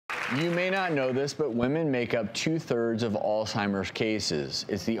You may not know this, but women make up 2/3 of Alzheimer's cases.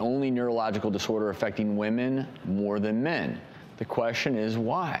 It's the only neurological disorder affecting women more than men. The question is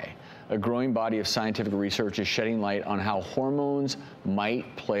why? A growing body of scientific research is shedding light on how hormones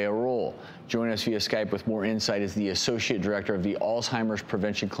might play a role. Joining us via Skype with more insight is the Associate Director of the Alzheimer's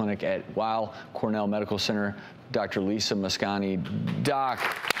Prevention Clinic at Weill Cornell Medical Center, Dr. Lisa Mosconi. Doc.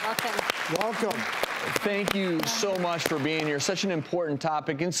 Welcome. Welcome. Thank you so much for being here. Such an important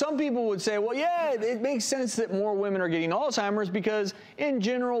topic. And some people would say, well, yeah, it makes sense that more women are getting Alzheimer's because, in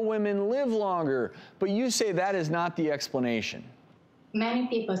general, women live longer. But you say that is not the explanation. Many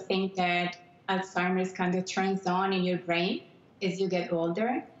people think that Alzheimer's kind of turns on in your brain as you get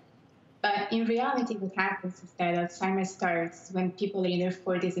older. But in reality, what happens is that Alzheimer's starts when people are in their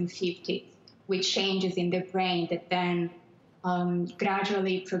 40s and 50s, with changes in the brain that then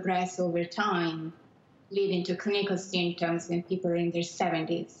gradually progress over time, leading to clinical symptoms when people are in their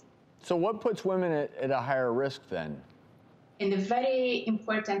 70s. So what puts women at a higher risk then? And the very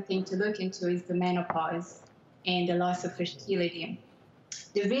important thing to look into is the menopause and the loss of fertility.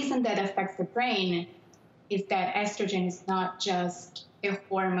 The reason that affects the brain is that estrogen is not just a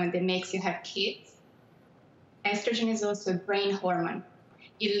hormone that makes you have kids. Estrogen is also a brain hormone.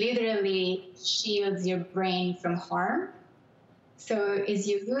 It literally shields your brain from harm. So as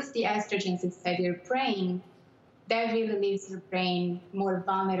you lose the estrogens inside your brain, that really leaves your brain more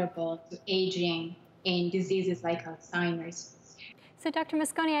vulnerable to aging and diseases like Alzheimer's. So Dr.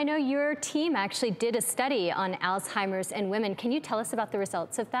 Mosconi, I know your team actually did a study on Alzheimer's in women. Can you tell us about the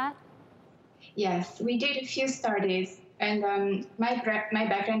results of that? Yes, we did a few studies, and my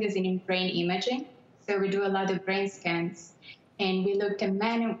background is in brain imaging, so we do a lot of brain scans, and we looked at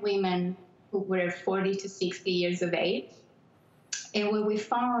men and women who were 40 to 60 years of age. And what we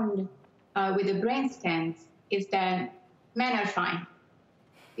found with the brain scans is that men are fine.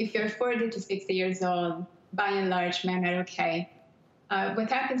 If you're 40 to 60 years old, by and large, men are okay. What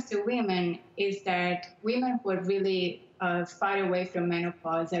happens to women is that women who are really far away from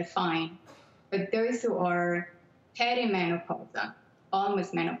menopause are fine. But those who are perimenopausal,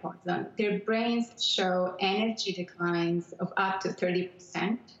 almost menopausal, their brains show energy declines of up to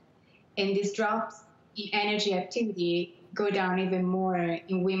 30%. And these drops in energy activity go down even more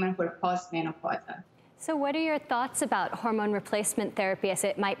in women who are postmenopausal. So what are your thoughts about hormone replacement therapy as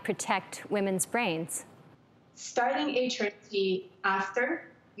it might protect women's brains? Starting HRT after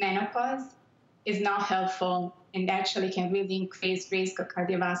menopause is not helpful and actually can really increase risk of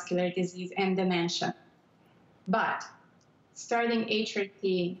cardiovascular disease and dementia. But starting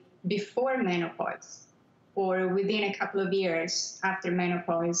HRT before menopause or within a couple of years after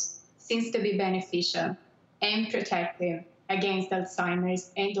menopause seems to be beneficial and protective against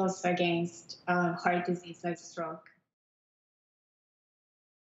Alzheimer's and also against heart disease like stroke.